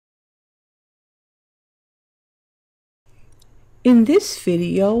In this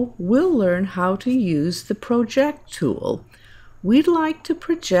video, we'll learn how to use the project tool. We'd like to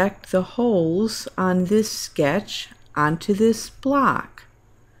project the holes on this sketch onto this block.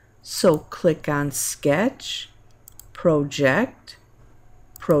 So click on Sketch, Project,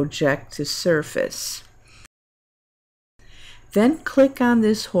 Project to Surface. Then click on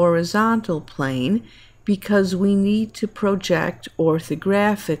this horizontal plane because we need to project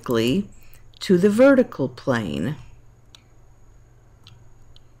orthographically to the vertical plane.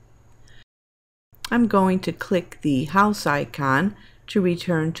 I'm going to click the house icon to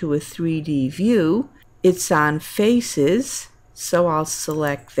return to a 3D view. It's on Faces, so I'll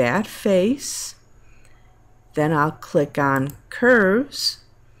select that face. Then I'll click on Curves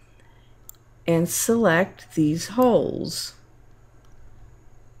and select these holes.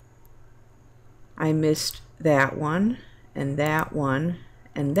 I missed that one, and that one,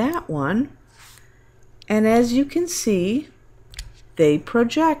 and that one. And as you can see, they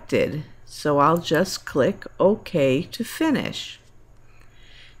projected. So I'll just click OK to finish.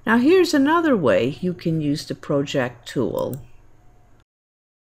 Now here's another way you can use the project tool.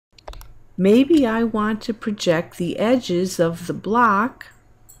 Maybe I want to project the edges of the block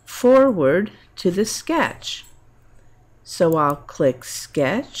forward to the sketch. So I'll click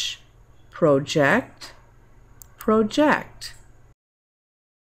Sketch, Project, Project.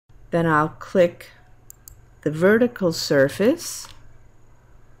 Then I'll click the vertical surface.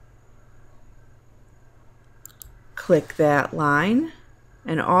 Click that line,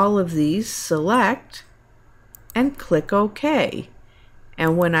 and all of these select, and click OK.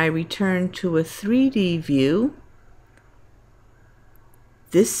 And when I return to a 3D view,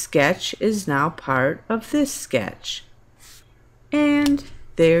 this sketch is now part of this sketch. And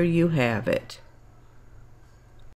there you have it.